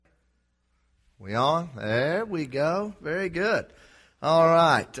We on? There we go. Very good. All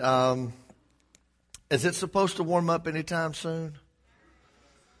right. Is it supposed to warm up anytime soon?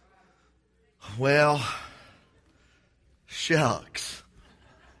 Well, shucks.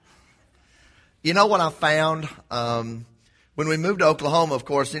 You know what I found? When we moved to Oklahoma, of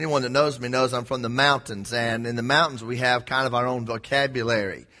course, anyone that knows me knows I'm from the mountains. And in the mountains, we have kind of our own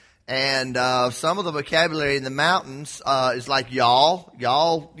vocabulary. And some of the vocabulary in the mountains is like y'all.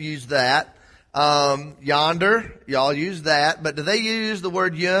 Y'all use that. Yonder, y'all use that. But do they use the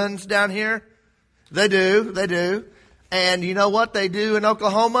word yuns down here? They do. They do. And you know what they do in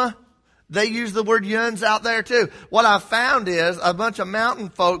Oklahoma? They use the word yuns out there too. What I found is a bunch of mountain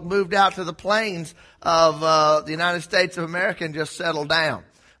folk moved out to the plains of the United States of America and just settled down.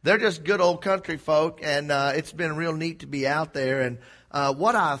 They're just good old country folk, and it's been real neat to be out there. And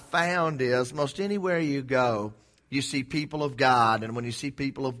what I found is most anywhere you go, you see people of God, and when you see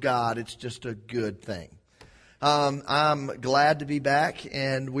people of God, it's just a good thing. I'm glad to be back,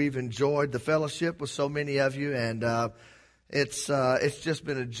 and we've enjoyed the fellowship with so many of you, and it's just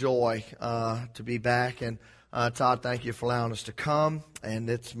been a joy to be back. And Todd, thank you for allowing us to come, and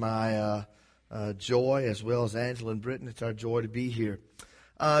it's my joy, as well as Angela and Britton. It's our joy to be here.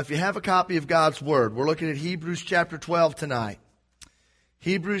 If you have a copy of God's Word, we're looking at Hebrews chapter 12 tonight.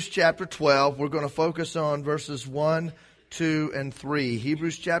 Hebrews chapter 12, we're going to focus on verses 1, 2, and 3.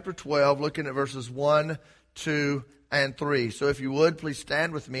 Hebrews chapter 12, looking at verses 1, 2, and 3. So if you would, please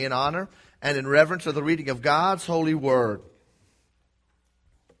stand with me in honor and in reverence of the reading of God's holy word.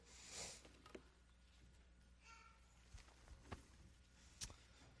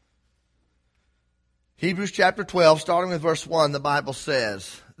 Hebrews chapter 12, starting with verse 1, the Bible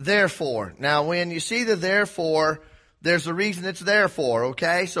says, "Therefore." Now, when you see the therefore, there's a reason it's there for,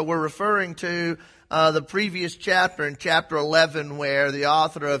 okay? So we're referring to the previous chapter in chapter 11 where the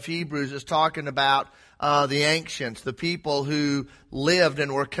author of Hebrews is talking about the ancients, the people who lived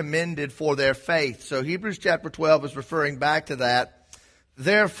and were commended for their faith. So Hebrews chapter 12 is referring back to that.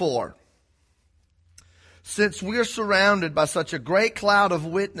 "Therefore, since we're surrounded by such a great cloud of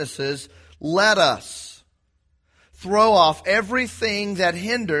witnesses, let us throw off everything that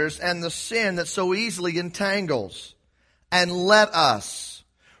hinders and the sin that so easily entangles. And let us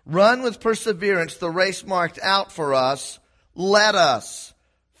run with perseverance the race marked out for us. Let us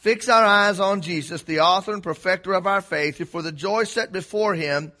fix our eyes on Jesus, the author and perfecter of our faith, who for the joy set before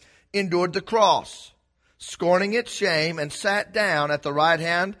him endured the cross, scorning its shame, and sat down at the right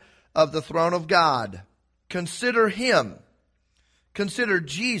hand of the throne of God. Consider him, consider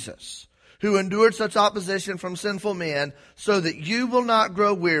Jesus, who endured such opposition from sinful men, so that you will not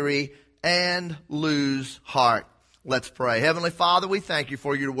grow weary and lose heart." Let's pray. Heavenly Father, we thank you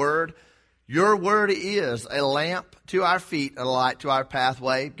for your word. Your word is a lamp to our feet and a light to our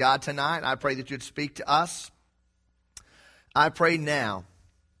pathway. God, tonight, I pray that you'd speak to us. I pray now,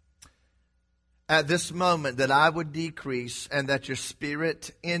 at this moment, that I would decrease and that your Spirit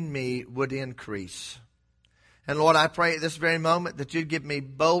in me would increase. And Lord, I pray at this very moment that you'd give me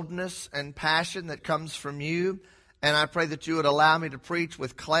boldness and passion that comes from you. And I pray that you would allow me to preach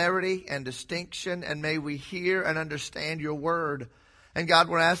with clarity and distinction, and may we hear and understand your word. And God,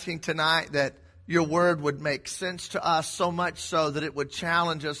 we're asking tonight that your word would make sense to us, so much so that it would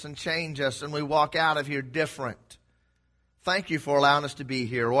challenge us and change us, and we walk out of here different. Thank you for allowing us to be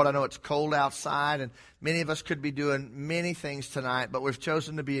here. Lord, I know it's cold outside, and many of us could be doing many things tonight, but we've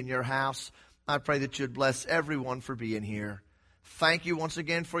chosen to be in your house. I pray that you'd bless everyone for being here. Thank you once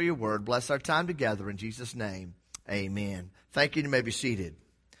again for your word. Bless our time together in Jesus' name. Amen. Thank you. You may be seated.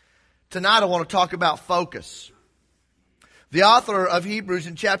 Tonight I want to talk about focus. The author of Hebrews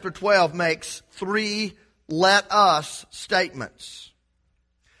in chapter 12 makes 3 let us statements.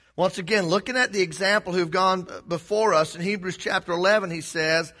 Once again, looking at the example who've gone before us in Hebrews chapter 11, he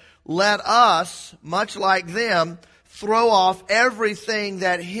says, let us, much like them, throw off everything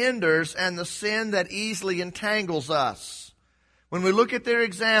that hinders and the sin that easily entangles us. When we look at their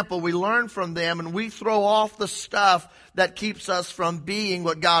example, we learn from them and we throw off the stuff that keeps us from being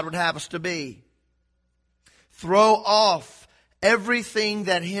what God would have us to be. Throw off everything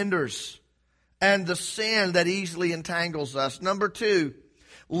that hinders and the sin that easily entangles us. Number 2,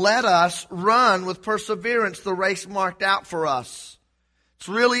 let us run with perseverance the race marked out for us. It's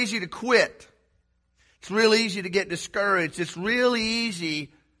real easy to quit. It's real easy to get discouraged. It's really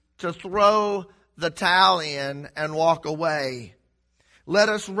easy to throw the towel in and walk away. Let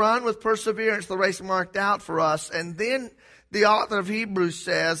us run with perseverance the race marked out for us. And then the author of Hebrews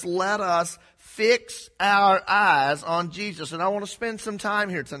says, let us fix our eyes on Jesus. And I want to spend some time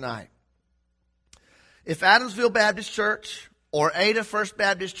here tonight. If Adamsville Baptist Church or Ada First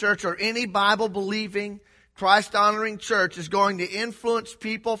Baptist Church or any Bible-believing, Christ-honoring church is going to influence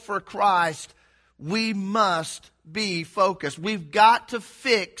people for Christ, we must be focused. We've got to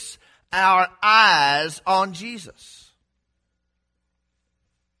fix our eyes on Jesus.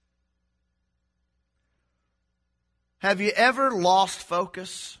 Have you ever lost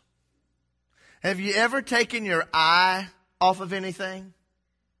focus? Have you ever taken your eye off of anything?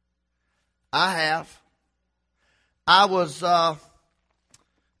 I have. I was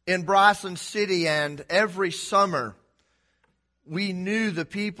in Bryson City, and every summer we knew the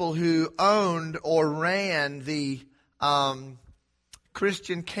people who owned or ran the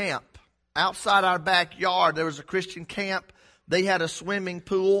Christian camp. Outside our backyard, there was a Christian camp. They had a swimming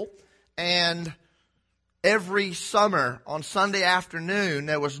pool, and every summer on Sunday afternoon,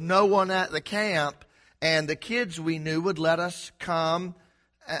 there was no one at the camp, and the kids we knew would let us come.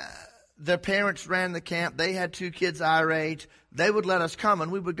 Their parents ran the camp. They had 2 kids our age. They would let us come,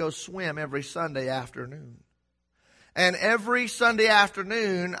 and we would go swim every Sunday afternoon. And every Sunday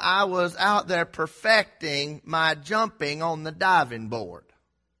afternoon, I was out there perfecting my jumping on the diving board.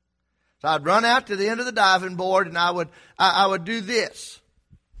 So I'd run out to the end of the diving board, and I would do this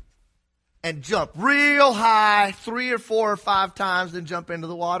and jump real high 3 or 4 or 5 times, then jump into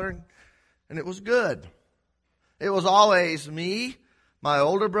the water, and it was good. It was always me, my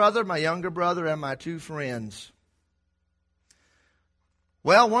older brother, my younger brother, and my 2 friends.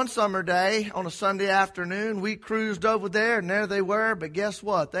 Well, one summer day on a Sunday afternoon, we cruised over there, and there they were, but guess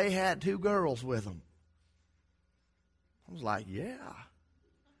what? They had 2 girls with them. I was like, yeah.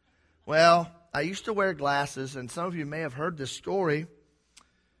 Well, I used to wear glasses, and some of you may have heard this story.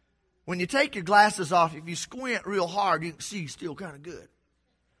 When you take your glasses off, if you squint real hard, you can see still kind of good.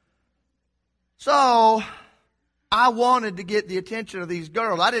 So I wanted to get the attention of these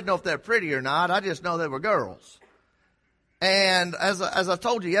girls. I didn't know if they're pretty or not. I just know they were girls. And as I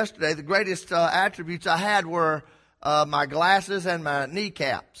told you yesterday, the greatest attributes I had were my glasses and my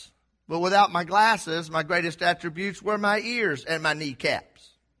kneecaps. But without my glasses, my greatest attributes were my ears and my kneecaps.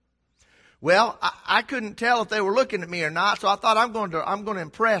 Well, I couldn't tell if they were looking at me or not, so I thought I'm going to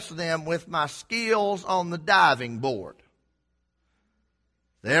impress them with my skills on the diving board.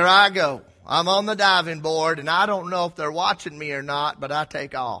 There I go. I'm on the diving board, and I don't know if they're watching me or not, but I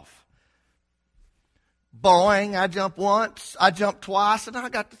take off. Boing, I jump once, I jump twice, and I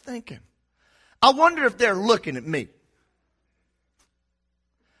got to thinking, I wonder if they're looking at me.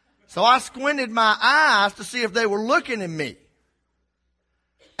 So I squinted my eyes to see if they were looking at me.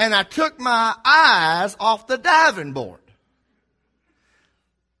 And I took my eyes off the diving board.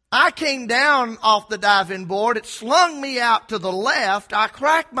 I came down off the diving board. It slung me out to the left. I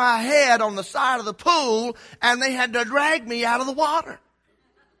cracked my head on the side of the pool, and they had to drag me out of the water.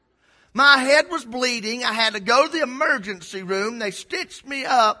 My head was bleeding. I had to go to the emergency room. They stitched me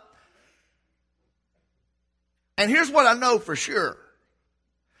up. And here's what I know for sure.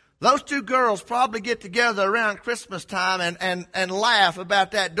 Those 2 girls probably get together around Christmas time and laugh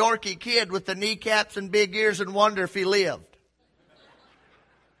about that dorky kid with the kneecaps and big ears and wonder if he lived.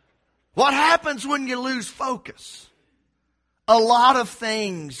 What happens when you lose focus? A lot of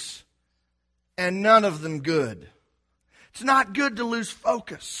things, and none of them good. It's not good to lose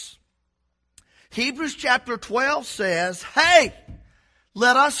focus. Hebrews chapter 12 says, hey,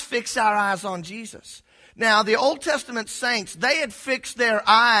 let us fix our eyes on Jesus. Now, the Old Testament saints, they had fixed their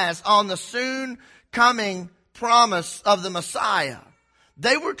eyes on the soon coming promise of the Messiah.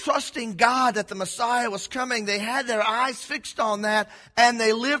 They were trusting God that the Messiah was coming. They had their eyes fixed on that, and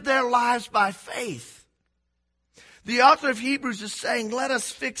they lived their lives by faith. The author of Hebrews is saying, let us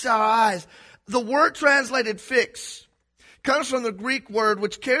fix our eyes. The word translated fix comes from the Greek word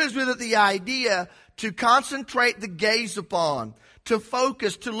which carries with it the idea to concentrate the gaze upon, to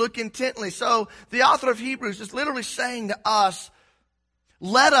focus, to look intently. So the author of Hebrews is literally saying to us,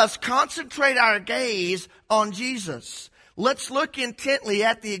 let us concentrate our gaze on Jesus. Let's look intently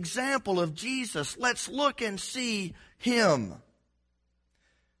at the example of Jesus. Let's look and see Him.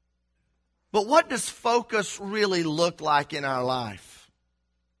 But what does focus really look like in our life?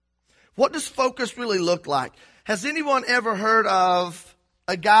 What does focus really look like? Has anyone ever heard of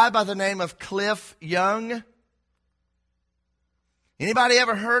a guy by the name of Cliff Young? Anybody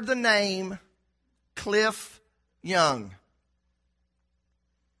ever heard the name Cliff Young?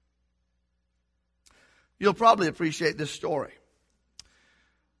 You'll probably appreciate this story.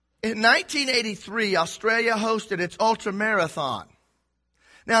 In 1983, Australia hosted its ultramarathon.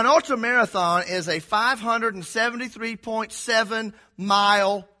 Now, an ultramarathon is a 573.7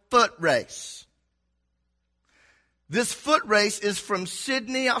 mile foot race. This foot race is from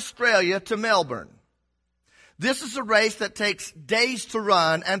Sydney, Australia to Melbourne. This is a race that takes days to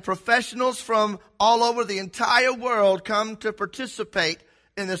run, and professionals from all over the entire world come to participate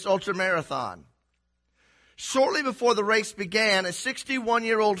in this ultramarathon. Shortly before the race began, a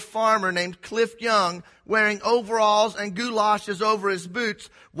 61-year-old farmer named Cliff Young, wearing overalls and goulashes over his boots,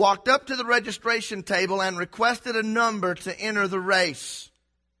 walked up to the registration table and requested a number to enter the race.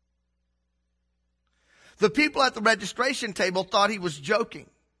 The people at the registration table thought he was joking.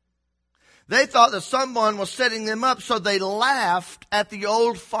 They thought that someone was setting them up, so they laughed at the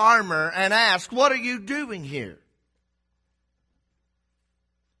old farmer and asked, "What are you doing here?"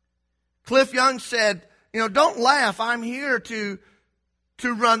 Cliff Young said, "Don't laugh. I'm here to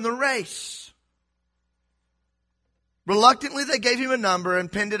run the race." Reluctantly, they gave him a number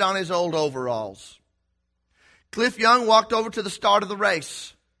and pinned it on his old overalls. Cliff Young walked over to the start of the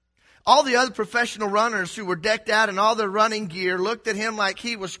race. All the other professional runners who were decked out in all their running gear looked at him like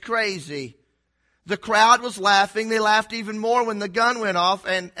he was crazy. The crowd was laughing. They laughed even more when the gun went off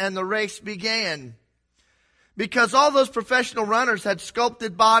and the race began. Because all those professional runners had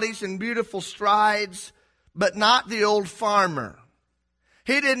sculpted bodies and beautiful strides, but not the old farmer.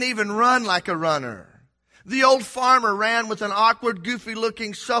 He didn't even run like a runner. The old farmer ran with an awkward,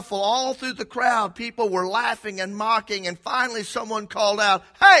 goofy-looking shuffle all through the crowd. People were laughing and mocking, and finally someone called out,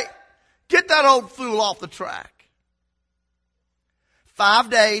 "Hey, get that old fool off the track."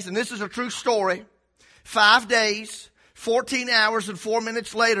 5 days, and this is a true story, 5 days, 14 hours and 4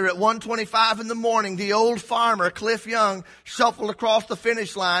 minutes later at 1:25 in the morning, the old farmer, Cliff Young, shuffled across the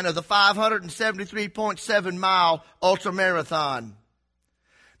finish line of the 573.7 mile ultramarathon.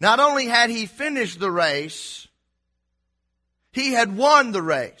 Not only had he finished the race, he had won the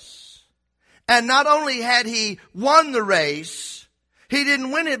race. And not only had he won the race, he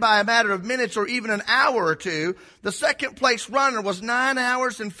didn't win it by a matter of minutes or even an hour or two. The second place runner was 9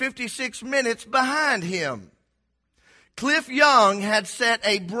 hours and 56 minutes behind him. Cliff Young had set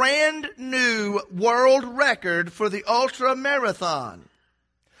a brand new world record for the ultra marathon.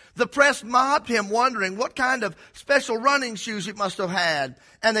 The press mobbed him, wondering what kind of special running shoes he must have had.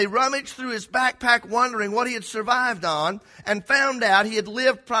 And they rummaged through his backpack, wondering what he had survived on, and found out he had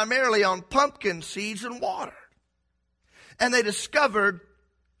lived primarily on pumpkin seeds and water. And they discovered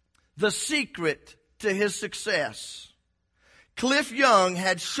the secret to his success. Cliff Young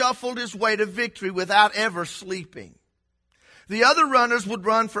had shuffled his way to victory without ever sleeping. The other runners would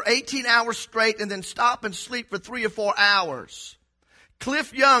run for 18 hours straight and then stop and sleep for 3 or 4 hours.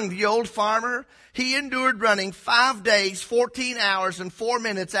 Cliff Young, the old farmer, he endured running 5 days, 14 hours, and 4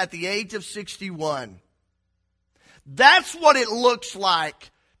 minutes at the age of 61. That's what it looks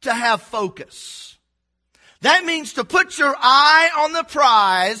like to have focus. That means to put your eye on the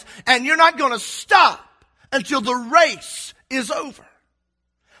prize, and you're not going to stop until the race is over.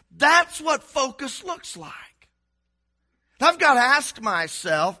 That's what focus looks like. I've got to ask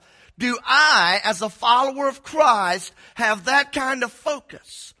myself, do I, as a follower of Christ, have that kind of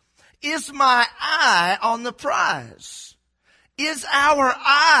focus? Is my eye on the prize? Is our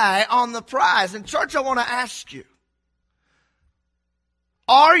eye on the prize? And church, I want to ask you,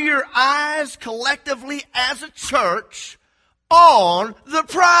 are your eyes collectively as a church on the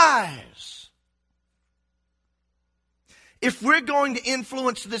prize? If we're going to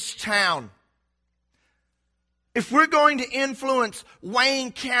influence this town, if we're going to influence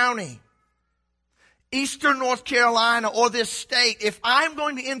Wayne County, Eastern North Carolina, or this state, if I'm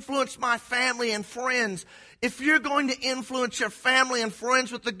going to influence my family and friends, if you're going to influence your family and friends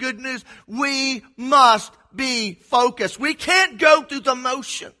with the good news, we must be focused. We can't go through the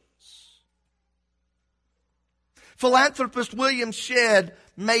motions. Philanthropist William Shedd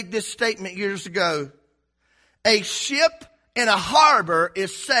made this statement years ago. A ship in a harbor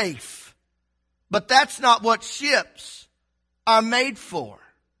is safe. But that's not what ships are made for.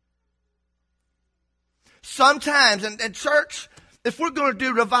 Sometimes, and church, if we're going to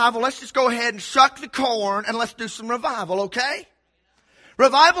do revival, let's just go ahead and shuck the corn and let's do some revival, okay?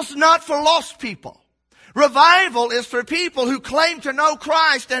 Revival's not for lost people. Revival is for people who claim to know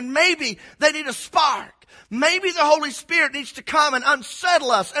Christ and maybe they need a spark. Maybe the Holy Spirit needs to come and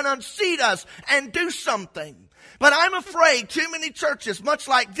unsettle us and unseat us and do something. But I'm afraid too many churches, much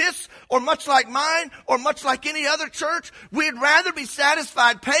like this or much like mine or much like any other church, we'd rather be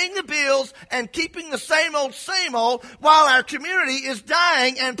satisfied paying the bills and keeping the same old while our community is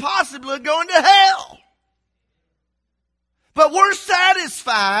dying and possibly going to hell. But we're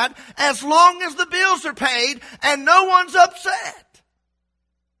satisfied as long as the bills are paid and no one's upset.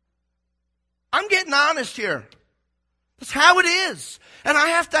 I'm getting honest here. That's how it is. And I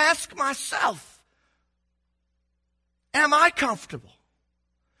have to ask myself, am I comfortable?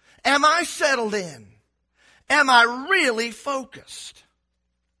 Am I settled in? Am I really focused?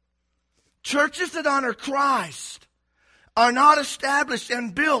 Churches that honor Christ are not established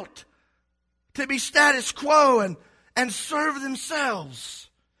and built to be status quo and serve themselves.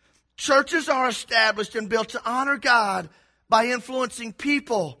 Churches are established and built to honor God by influencing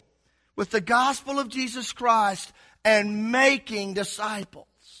people with the gospel of Jesus Christ and making disciples.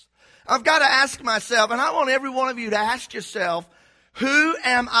 I've got to ask myself, and I want every one of you to ask yourself, who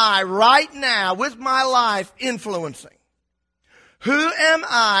am I right now with my life influencing? Who am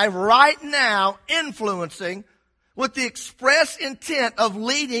I right now influencing with the express intent of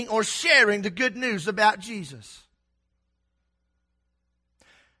leading or sharing the good news about Jesus?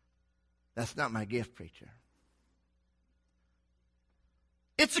 That's not my gift, preacher.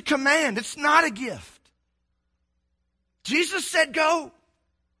 It's a command. It's not a gift. Jesus said, go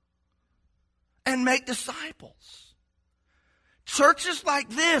and make disciples. Churches like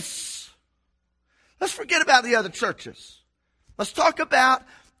this. Let's forget about the other churches. Let's talk about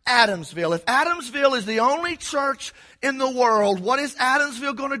Adamsville. If Adamsville is the only church in the world, what is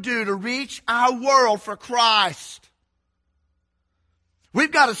Adamsville going to do to reach our world for Christ?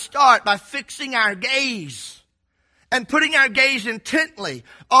 We've got to start by fixing our gaze and putting our gaze intently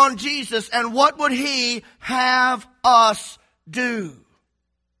on Jesus and what would He have us do?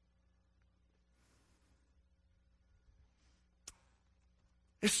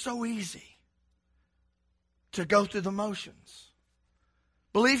 It's so easy to go through the motions.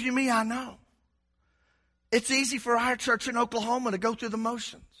 Believe you me, I know. It's easy for our church in Oklahoma to go through the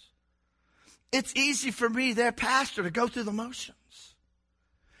motions. It's easy for me, their pastor, to go through the motions.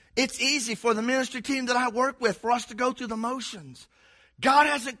 It's easy for the ministry team that I work with for us to go through the motions. God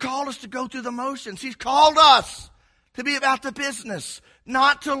hasn't called us to go through the motions. He's called us to be about the business,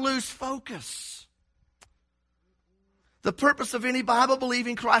 not to lose focus. The purpose of any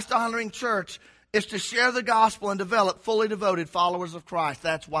Bible-believing, Christ-honoring church is to share the gospel and develop fully devoted followers of Christ.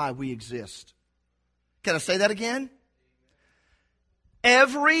 That's why we exist. Can I say that again?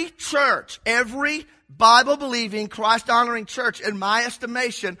 Every church, every Bible-believing, Christ-honoring church, in my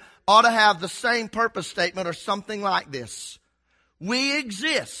estimation, ought to have the same purpose statement or something like this. We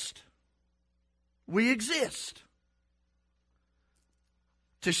exist. We exist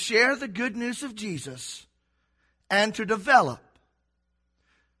to share the good news of Jesus and to develop,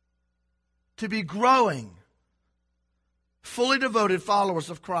 to be growing, fully devoted followers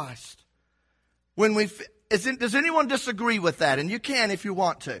of Christ. Does anyone disagree with that? And you can if you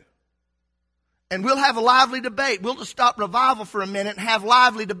want to. And we'll have a lively debate. We'll just stop revival for a minute and have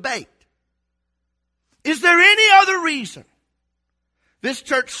lively debate. Is there any other reason this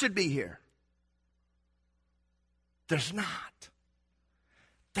church should be here? There's not.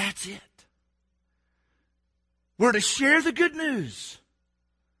 That's it. We're to share the good news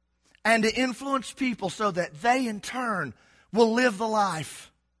and to influence people so that they in turn will live the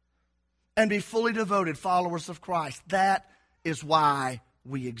life and be fully devoted followers of Christ. That is why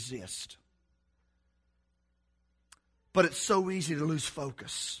we exist. But it's so easy to lose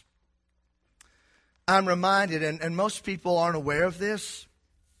focus. I'm reminded, and most people aren't aware of this,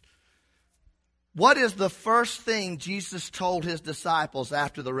 what is the first thing Jesus told His disciples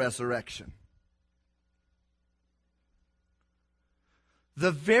after the resurrection?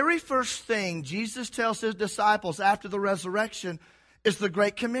 The very first thing Jesus tells His disciples after the resurrection is the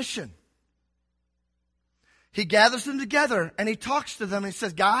Great Commission. He gathers them together and He talks to them and He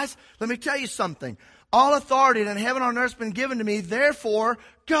says, guys, let me tell you something. All authority in heaven and on earth has been given to me, therefore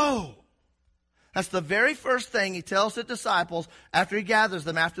go. That's the very first thing He tells the disciples after He gathers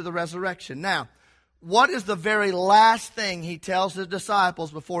them after the resurrection. Now, what is the very last thing He tells His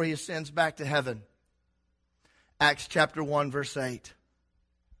disciples before He ascends back to heaven? Acts chapter 1, verse 8.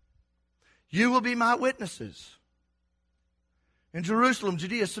 You will be my witnesses in Jerusalem,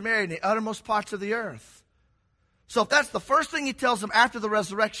 Judea, Samaria, and the uttermost parts of the earth. So if that's the first thing He tells them after the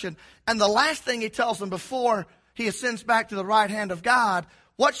resurrection and the last thing He tells them before He ascends back to the right hand of God,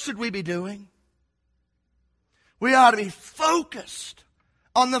 what should we be doing? We ought to be focused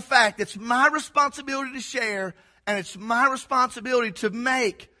on the fact it's my responsibility to share and it's my responsibility to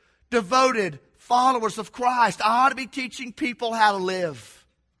make devoted followers of Christ. I ought to be teaching people how to live.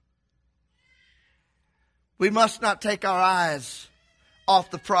 We must not take our eyes off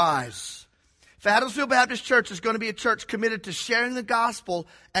the prize. If Adamsville Baptist Church is going to be a church committed to sharing the gospel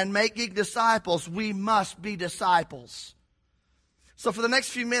and making disciples, we must be disciples. So for the next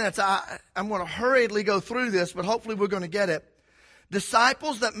few minutes, I'm going to hurriedly go through this, but hopefully we're going to get it.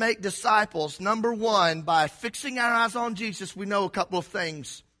 Disciples that make disciples, number one, by fixing our eyes on Jesus, we know a couple of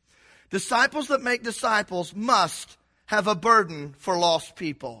things. Disciples that make disciples must have a burden for lost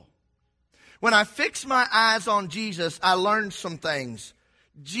people. When I fix my eyes on Jesus, I learned some things.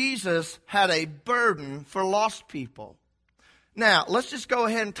 Jesus had a burden for lost people. Now, let's just go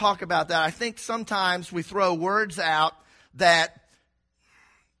ahead and talk about that. I think sometimes we throw words out that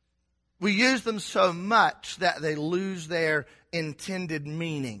we use them so much that they lose their intended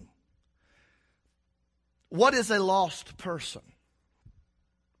meaning. What is a lost person?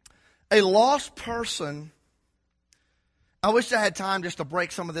 A lost person, I wish I had time just to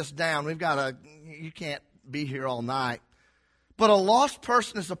break some of this down. You can't be here all night. But a lost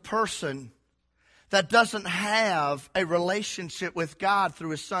person is a person that doesn't have a relationship with God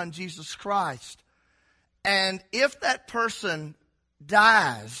through His Son, Jesus Christ. And if that person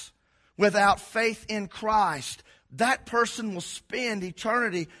dies without faith in Christ, that person will spend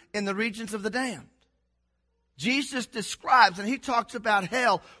eternity in the regions of the damned. Jesus describes, and He talks about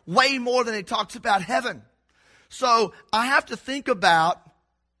hell way more than He talks about heaven. So I have to think about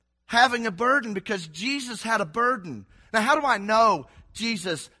having a burden because Jesus had a burden. Now, how do I know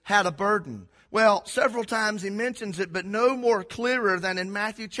Jesus had a burden? Well, several times He mentions it, but no more clearer than in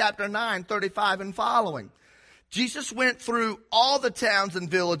Matthew chapter 9, 35 and following. Jesus went through all the towns and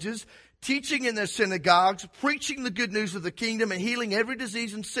villages, teaching in their synagogues, preaching the good news of the kingdom, and healing every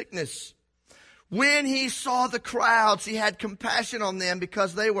disease and sickness. When He saw the crowds, He had compassion on them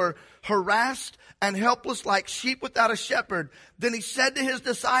because they were harassed and helpless like sheep without a shepherd. Then He said to His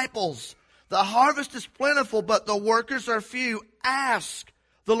disciples, "The harvest is plentiful, but the workers are few. Ask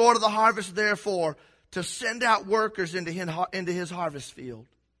the Lord of the harvest, therefore, to send out workers into His harvest field."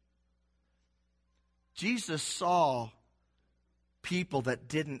 Jesus saw people that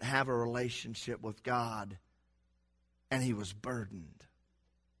didn't have a relationship with God, and He was burdened.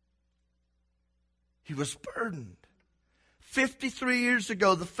 He was burdened. 53 years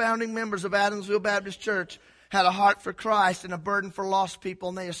ago, the founding members of Adamsville Baptist Church had a heart for Christ and a burden for lost people,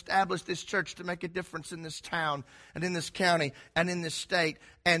 and they established this church to make a difference in this town and in this county and in this state.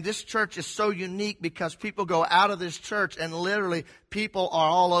 And this church is so unique because people go out of this church and literally people are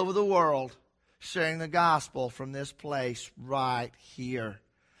all over the world sharing the gospel from this place right here.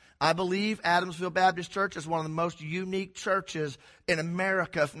 I believe Adamsville Baptist Church is one of the most unique churches in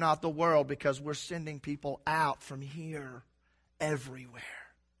America, if not the world, because we're sending people out from here everywhere.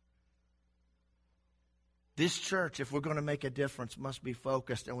 This church, if we're going to make a difference, must be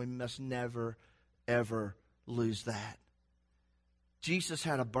focused, and we must never, ever lose that. Jesus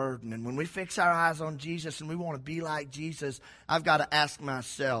had a burden, and when we fix our eyes on Jesus and we want to be like Jesus, I've got to ask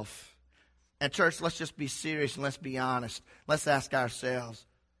myself, and church, let's just be serious and let's be honest. Let's ask ourselves,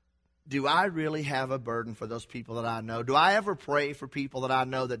 do I really have a burden for those people that I know? Do I ever pray for people that I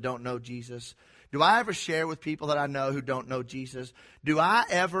know that don't know Jesus? Do I ever share with people that I know who don't know Jesus? Do I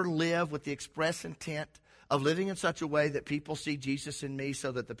ever live with the express intent of living in such a way that people see Jesus in me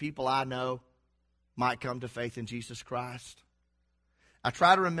so that the people I know might come to faith in Jesus Christ? I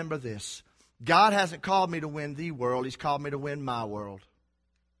try to remember this. God hasn't called me to win the world. He's called me to win my world.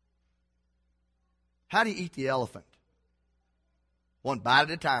 How do you eat the elephant? One bite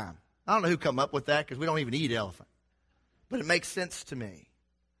at a time. I don't know who come up with that because we don't even eat elephant. But it makes sense to me.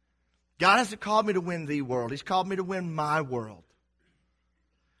 God hasn't called me to win the world. He's called me to win my world.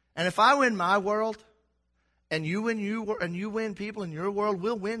 And if I win my world, and you win people in your world,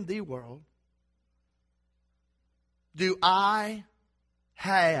 we'll win the world. Do I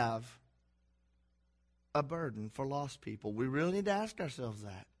have a burden for lost people? We really need to ask ourselves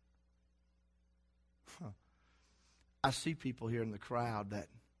that. I see people here in the crowd that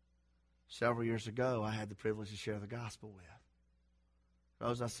several years ago I had the privilege to share the gospel with.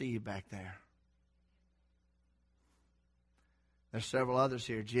 Rose, I see you back there. There's several others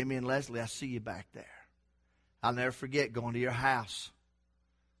here. Jimmy and Leslie, I see you back there. I'll never forget going to your house.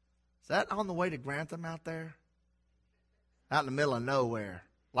 Is that on the way to Grantham out there? Out in the middle of nowhere.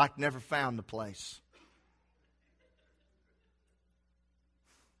 Like never found the place.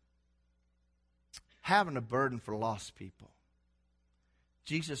 Having a burden for lost people.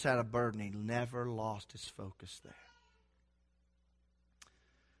 Jesus had a burden. He never lost his focus there.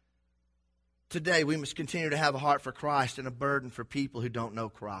 Today, we must continue to have a heart for Christ and a burden for people who don't know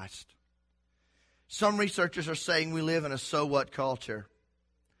Christ. Some researchers are saying we live in a so what culture.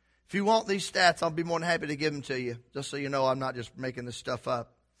 If you want these stats, I'll be more than happy to give them to you, just so you know I'm not just making this stuff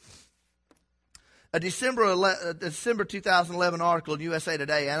up. A December 2011 article in USA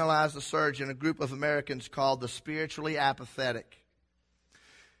Today analyzed the surge in a group of Americans called the spiritually apathetic.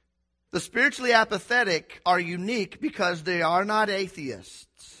 The spiritually apathetic are unique because they are not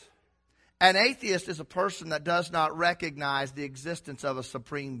atheists. An atheist is a person that does not recognize the existence of a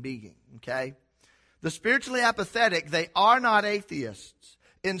supreme being, okay? The spiritually apathetic, they are not atheists.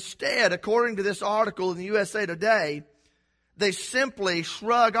 Instead, according to this article in the USA Today, they simply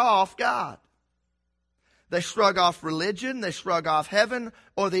shrug off God. They shrug off religion, they shrug off heaven,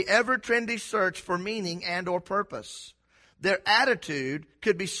 or the ever-trendy search for meaning and or purpose. Their attitude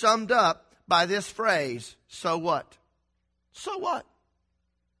could be summed up by this phrase, so what? So what?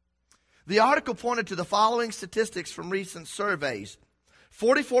 The article pointed to the following statistics from recent surveys.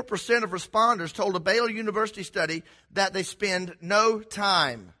 44% of responders told a Baylor University study that they spend no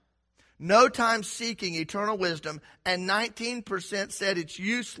time seeking eternal wisdom, and 19% said it's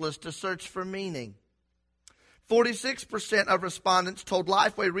useless to search for meaning. 46% of respondents told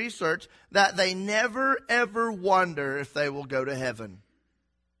Lifeway Research that they never ever wonder if they will go to heaven.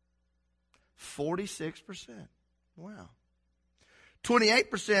 46%. Wow.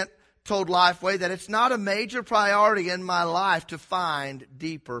 28% told Lifeway that it's not a major priority in my life to find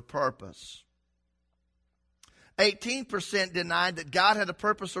deeper purpose. 18% denied that God had a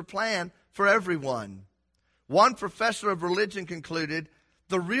purpose or plan for everyone. One professor of religion concluded,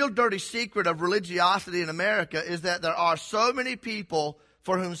 the real dirty secret of religiosity in America is that there are so many people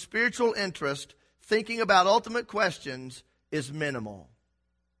for whom spiritual interest, thinking about ultimate questions, is minimal.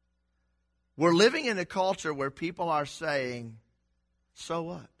 We're living in a culture where people are saying, so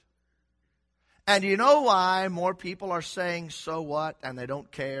what? And you know why more people are saying, so what, and they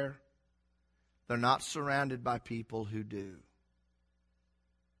don't care? They're not surrounded by people who do.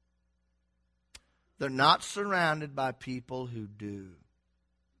 They're not surrounded by people who do.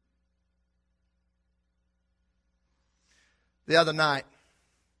 The other night,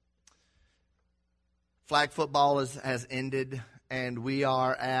 flag football has ended, and we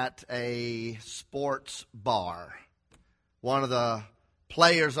are at a sports bar. One of the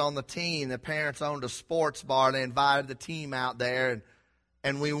players on the team, the parents owned a sports bar, and they invited the team out there,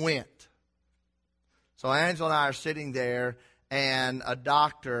 and we went. So Angela and I are sitting there, and a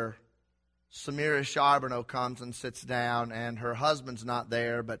doctor, Samira Charbonneau, comes and sits down, and her husband's not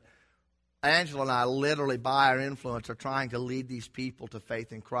there, but Angela and I literally, by our influence, are trying to lead these people to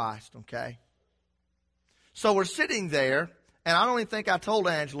faith in Christ, okay? So we're sitting there, and I don't even think I told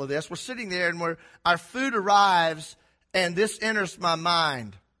Angela this. We're sitting there, and our food arrives, and this enters my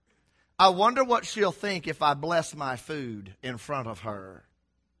mind. I wonder what she'll think if I bless my food in front of her.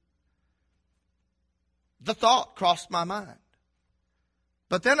 The thought crossed my mind.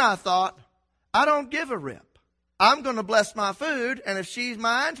 But then I thought, I don't give a rip. I'm going to bless my food, and if she's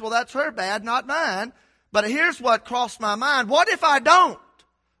mine, well, that's her bad, not mine. But here's what crossed my mind. What if I don't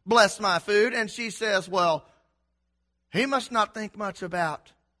bless my food? And she says, well, he must not think much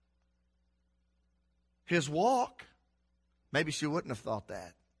about his walk. Maybe she wouldn't have thought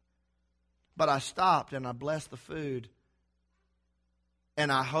that. But I stopped and I blessed the food.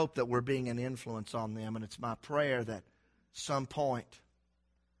 And I hope that we're being an influence on them. And it's my prayer that some point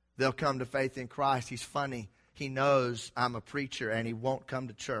they'll come to faith in Christ. He's funny. He knows I'm a preacher and he won't come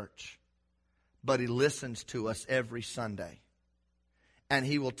to church. But he listens to us every Sunday. And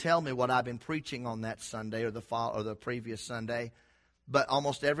he will tell me what I've been preaching on that Sunday or the previous Sunday. But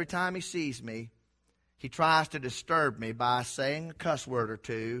almost every time he sees me, he tries to disturb me by saying a cuss word or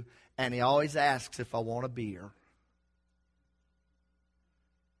two. And he always asks if I want a beer.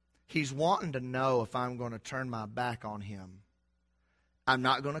 He's wanting to know if I'm going to turn my back on him. I'm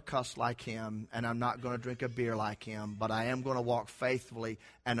not going to cuss like him, and I'm not going to drink a beer like him, but I am going to walk faithfully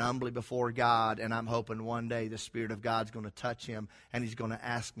and humbly before God, and I'm hoping one day the Spirit of God's going to touch him, and he's going to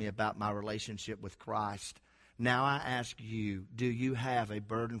ask me about my relationship with Christ. Now I ask you, do you have a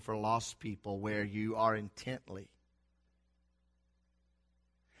burden for lost people where you are intently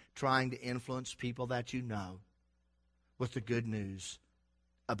trying to influence people that you know with the good news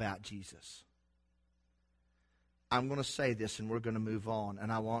about Jesus? I'm going to say this and we're going to move on.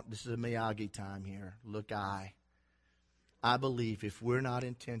 And this is a Miyagi time here. Look, I believe if we're not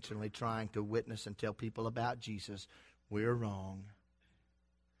intentionally trying to witness and tell people about Jesus, we're wrong.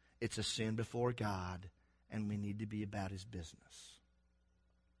 It's a sin before God, and we need to be about his business.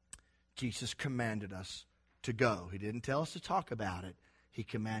 Jesus commanded us to go. He didn't tell us to talk about it. He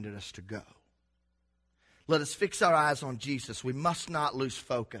commanded us to go. Let us fix our eyes on Jesus. We must not lose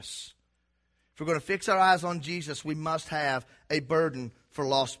focus. If we're going to fix our eyes on Jesus, we must have a burden for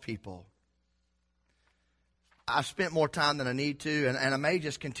lost people. I've spent more time than I need to, and I may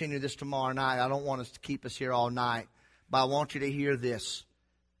just continue this tomorrow night. I don't want us to keep us here all night, but I want you to hear this.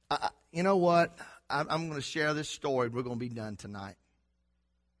 You know what? I'm going to share this story. We're going to be done tonight.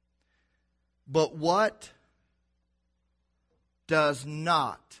 But what does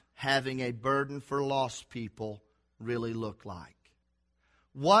not having a burden for lost people really look like?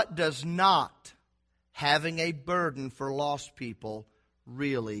 What does not having a burden for lost people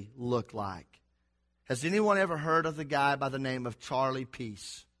really look like? Has anyone ever heard of the guy by the name of Charlie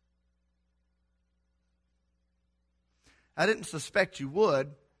Peace? I didn't suspect you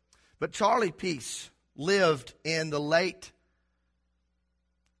would, but Charlie Peace lived in the late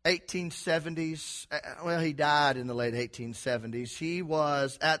 1870s. Well, he died in the late 1870s. He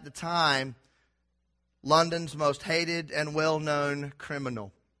was, at the time, London's most hated and well-known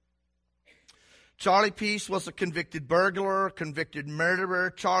criminal. Charlie Peace was a convicted burglar, convicted murderer.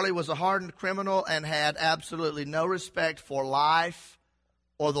 Charlie was a hardened criminal and had absolutely no respect for life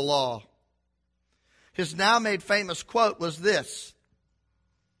or the law. His now made famous quote was this: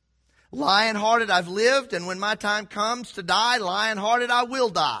 "Lion-hearted I've lived, and when my time comes to die, lion-hearted I will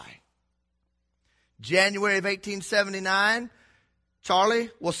die." January of 1879, Charlie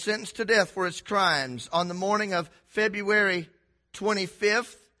was sentenced to death for his crimes. On the morning of February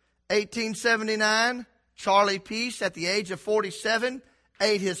 25th, 1879, Charlie Peace, at the age of 47,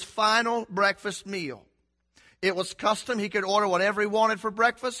 ate his final breakfast meal. It was custom he could order whatever he wanted for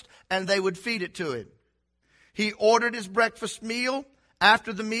breakfast, and they would feed it to him. He ordered his breakfast meal.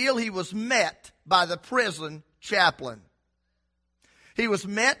 After the meal, he was met by the prison chaplain. He was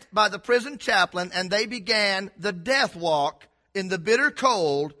met by the prison chaplain, and they began the death walk in the bitter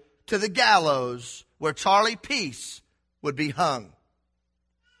cold to the gallows where Charlie Peace would be hung.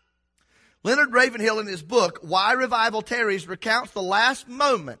 Leonard Ravenhill, in his book, Why Revival Tarries, recounts the last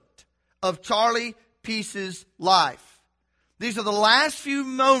moment of Charlie Peace's life. These are the last few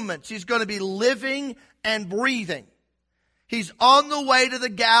moments he's going to be living and breathing. He's on the way to the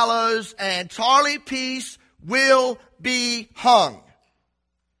gallows, and Charlie Peace will be hung.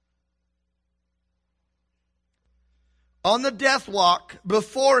 On the death walk,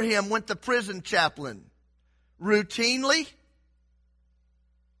 before him went the prison chaplain, routinely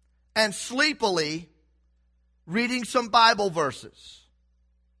and sleepily reading some Bible verses.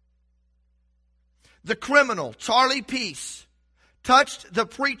 The criminal, Charlie Peace, touched the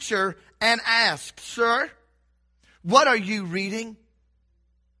preacher and asked, "Sir, what are you reading?"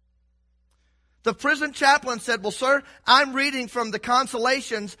 The prison chaplain said, "Well, sir, I'm reading from the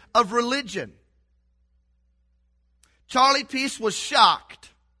Consolations of Religion." Charlie Peace was shocked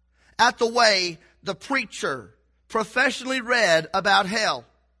at the way the preacher professionally read about hell.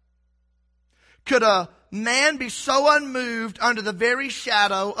 Could a man be so unmoved under the very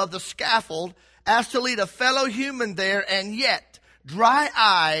shadow of the scaffold as to lead a fellow human there and yet,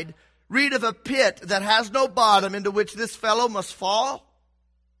 dry-eyed, read of a pit that has no bottom into which this fellow must fall?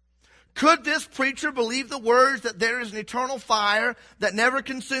 Could this preacher believe the words that there is an eternal fire that never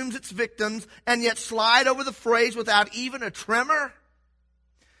consumes its victims and yet slide over the phrase without even a tremor?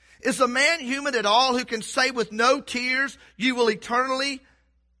 Is a man human at all who can say with no tears, "You will eternally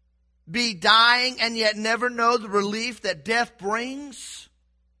be dying," and yet never know the relief that death brings?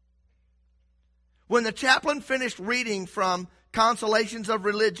 When the chaplain finished reading from Consolations of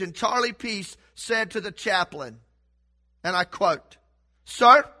Religion, Charlie Peace said to the chaplain, and I quote,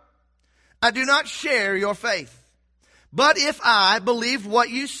 "Sir, I do not share your faith. But if I believed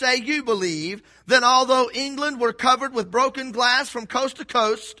what you say you believe, then although England were covered with broken glass from coast to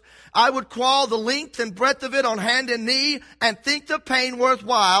coast, I would crawl the length and breadth of it on hand and knee and think the pain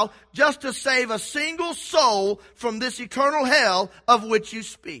worthwhile just to save a single soul from this eternal hell of which you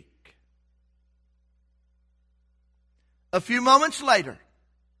speak." A few moments later,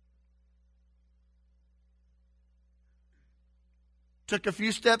 took a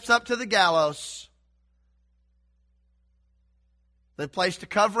few steps up to the gallows. They placed a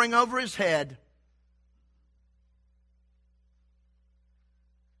covering over his head.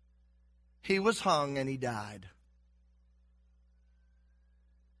 He was hung and he died.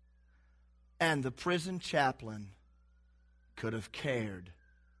 And the prison chaplain could have cared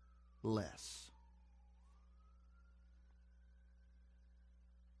less.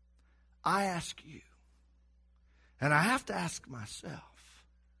 I ask you, and I have to ask myself,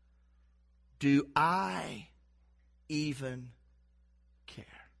 do I even care?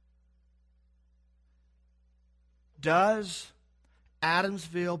 Does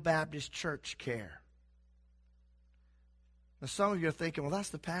Adamsville Baptist Church care? Now, some of you are thinking, well, that's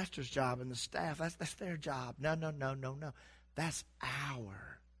the pastor's job and the staff. That's their job. No. That's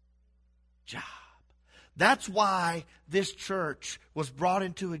our job. That's why this church was brought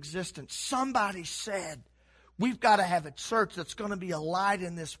into existence. Somebody said, we've got to have a church that's going to be a light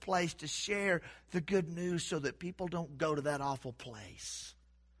in this place to share the good news so that people don't go to that awful place.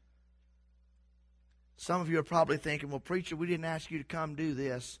 Some of you are probably thinking, well, preacher, we didn't ask you to come do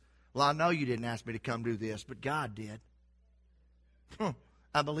this. Well, I know you didn't ask me to come do this, but God did.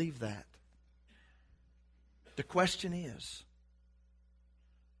 I believe that. The question is,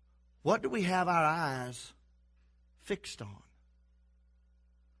 What do we have our eyes fixed on?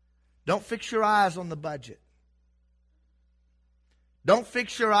 Don't fix your eyes on the budget. Don't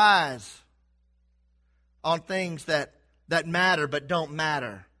fix your eyes on things that matter but don't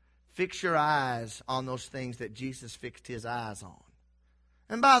matter. Fix your eyes on those things that Jesus fixed his eyes on.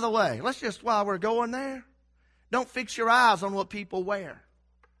 And by the way, let's just, while we're going there, don't fix your eyes on what people wear.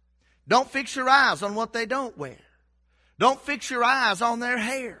 Don't fix your eyes on what they don't wear. Don't fix your eyes on their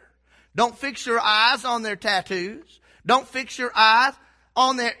hair. Don't fix your eyes on their tattoos. Don't fix your eyes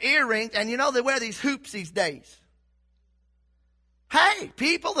on their earrings. And you know they wear these hoops these days. Hey,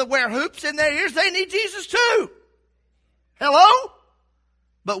 people that wear hoops in their ears, they need Jesus too. Hello?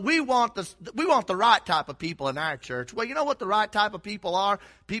 But we want the right type of people in our church. Well, you know what the right type of people are?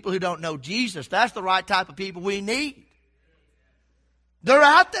 People who don't know Jesus. That's the right type of people we need. They're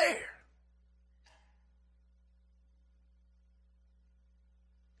out there.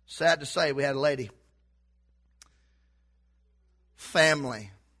 Sad to say, we had a lady,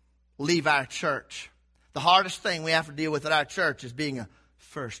 family, leave our church. The hardest thing we have to deal with at our church is being a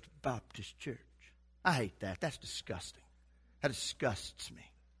First Baptist church. I hate that. That's disgusting. That disgusts me.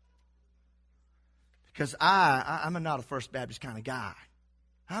 Because I'm not a First Baptist kind of guy.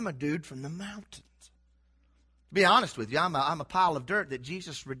 I'm a dude from the mountains. To be honest with you, I'm a pile of dirt that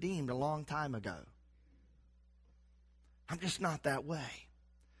Jesus redeemed a long time ago. I'm just not that way.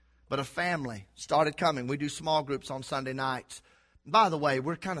 But a family started coming. We do small groups on Sunday nights. By the way,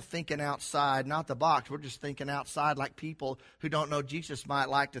 we're kind of thinking outside, not the box. We're just thinking outside like people who don't know Jesus might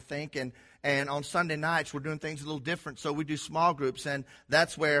like to think. And on Sunday nights, we're doing things a little different. So we do small groups, and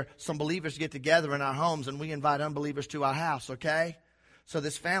that's where some believers get together in our homes, and we invite unbelievers to our house, okay? So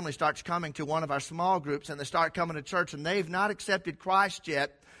this family starts coming to one of our small groups, and they start coming to church, and they've not accepted Christ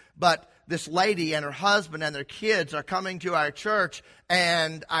yet. But this lady and her husband and their kids are coming to our church,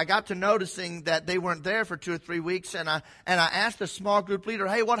 and I got to noticing that they weren't there for 2 or 3 weeks, and I asked the small group leader,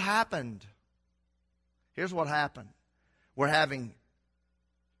 hey, what happened? Here's what happened. We're having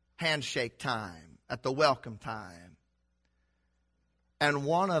handshake time at the welcome time. And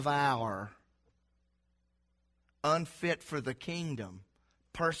one of our unfit for the kingdom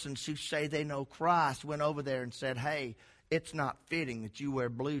persons who say they know Christ went over there and said, hey, it's not fitting that you wear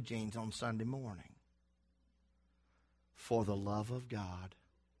blue jeans on Sunday morning. For the love of God.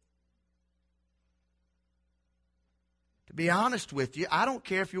 To be honest with you, I don't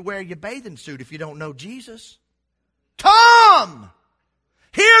care if you wear your bathing suit if you don't know Jesus. Come!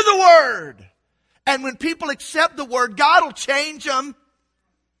 Hear the word. And when people accept the word, God will change them.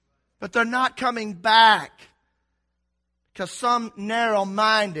 But they're not coming back. Because some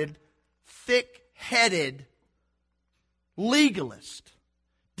narrow-minded, thick-headed legalist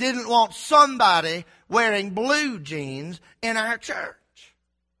didn't want somebody wearing blue jeans in our church.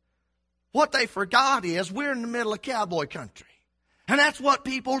 What they forgot is we're in the middle of cowboy country. And that's what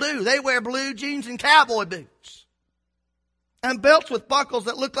people do. They wear blue jeans and cowboy boots. And belts with buckles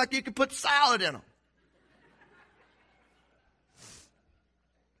that look like you could put salad in them.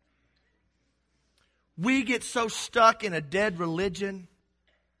 We get so stuck in a dead religion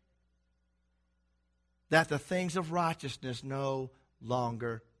that the things of righteousness no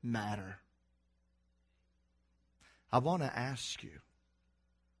longer matter. I want to ask you,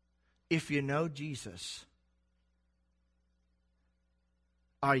 if you know Jesus,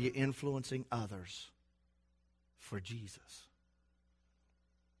 are you influencing others for Jesus?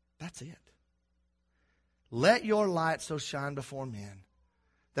 That's it. Let your light so shine before men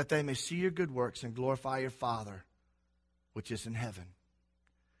that they may see your good works and glorify your Father which is in heaven.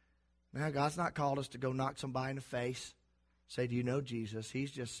 Now, God's not called us to go knock somebody in the face, say, do you know Jesus? He's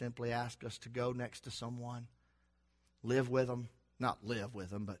just simply asked us to go next to someone, live with them. Not live with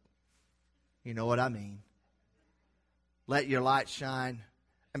them, but you know what I mean. Let your light shine.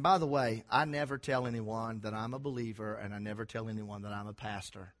 And by the way, I never tell anyone that I'm a believer, and I never tell anyone that I'm a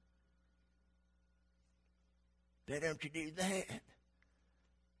pastor. Why don't you do that?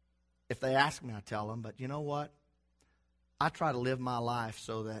 If they ask me, I tell them. But you know what? I try to live my life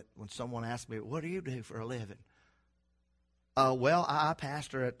so that when someone asks me, what do you do for a living? Well, I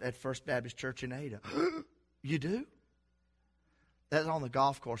pastor at First Baptist Church in Ada. You do? That's on the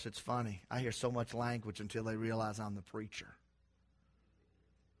golf course. It's funny. I hear so much language until they realize I'm the preacher.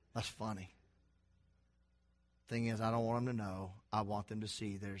 That's funny. Thing is, I don't want them to know. I want them to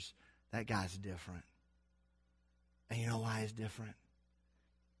see that guy's different. And you know why he's different?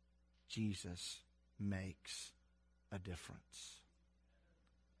 Jesus makes a difference.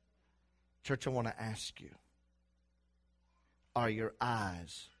 Church, I want to ask you, are your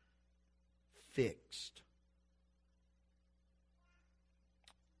eyes fixed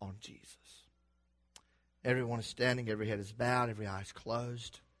on Jesus. Everyone is standing, every head is bowed, every eye is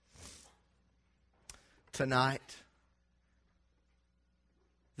closed. Tonight,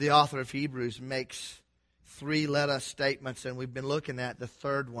 the author of Hebrews makes 3 let us statements, and we've been looking at the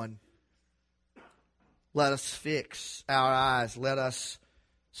third one. Let us fix our eyes. Let us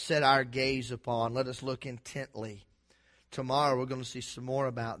set our gaze upon. Let us look intently. Tomorrow we're going to see some more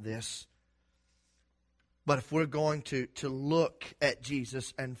about this. But if we're going to look at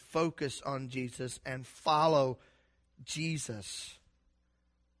Jesus and focus on Jesus and follow Jesus,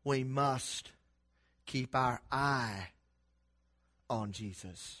 we must keep our eye on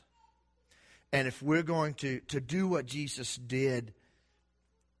Jesus. And if we're going to do what Jesus did,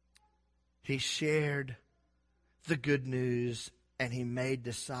 He shared the good news and He made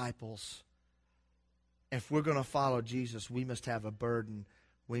disciples. If we're going to follow Jesus, we must have a burden.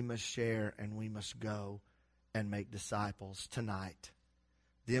 We must share and we must go and make disciples tonight.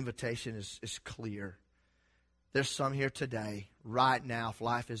 The invitation is clear. There's some here today, right now, if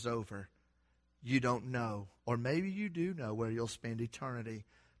life is over, you don't know, or maybe you do know where you'll spend eternity.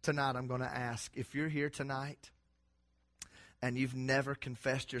 Tonight I'm going to ask, if you're here tonight and you've never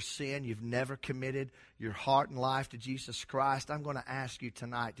confessed your sin, you've never committed your heart and life to Jesus Christ, I'm going to ask you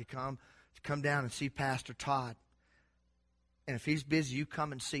tonight to come down and see Pastor Todd. And if he's busy, you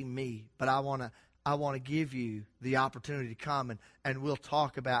come and see me. But I want to give you the opportunity to come and we'll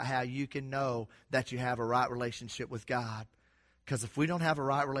talk about how you can know that you have a right relationship with God. Because if we don't have a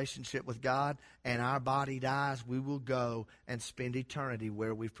right relationship with God and our body dies, we will go and spend eternity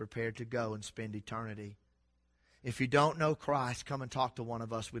where we've prepared to go and spend eternity. If you don't know Christ, come and talk to one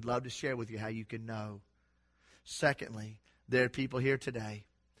of us. We'd love to share with you how you can know. Secondly, there are people here today.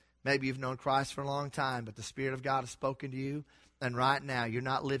 Maybe you've known Christ for a long time, but the Spirit of God has spoken to you, and right now you're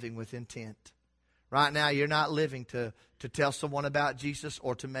not living with intent. Right now you're not living to tell someone about Jesus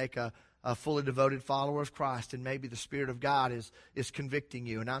or to make a fully devoted follower of Christ, and maybe the Spirit of God is convicting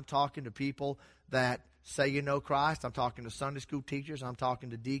you. And I'm talking to people that say you know Christ. I'm talking to Sunday school teachers. I'm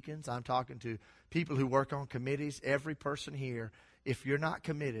talking to deacons. I'm talking to people who work on committees. Every person here, if you're not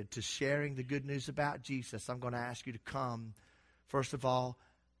committed to sharing the good news about Jesus, I'm going to ask you to come. First of all,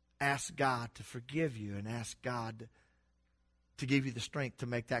 ask God to forgive you and ask God to give you the strength to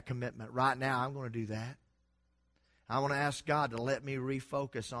make that commitment. Right now, I'm going to do that. I want to ask God to let me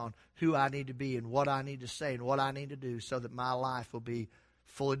refocus on who I need to be and what I need to say and what I need to do so that my life will be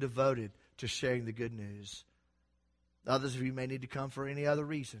fully devoted to sharing the good news. Others of you may need to come for any other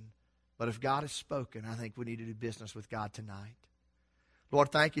reason. But if God has spoken, I think we need to do business with God tonight.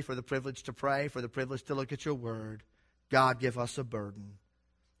 Lord, thank you for the privilege to pray, for the privilege to look at your word. God, give us a burden.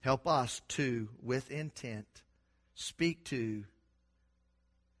 Help us to, with intent, speak to,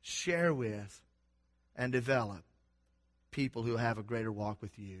 share with, and develop people who have a greater walk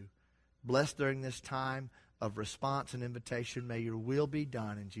with you. Bless during this time of response and invitation. May your will be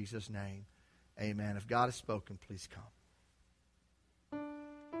done in Jesus' name. Amen. If God has spoken, please come.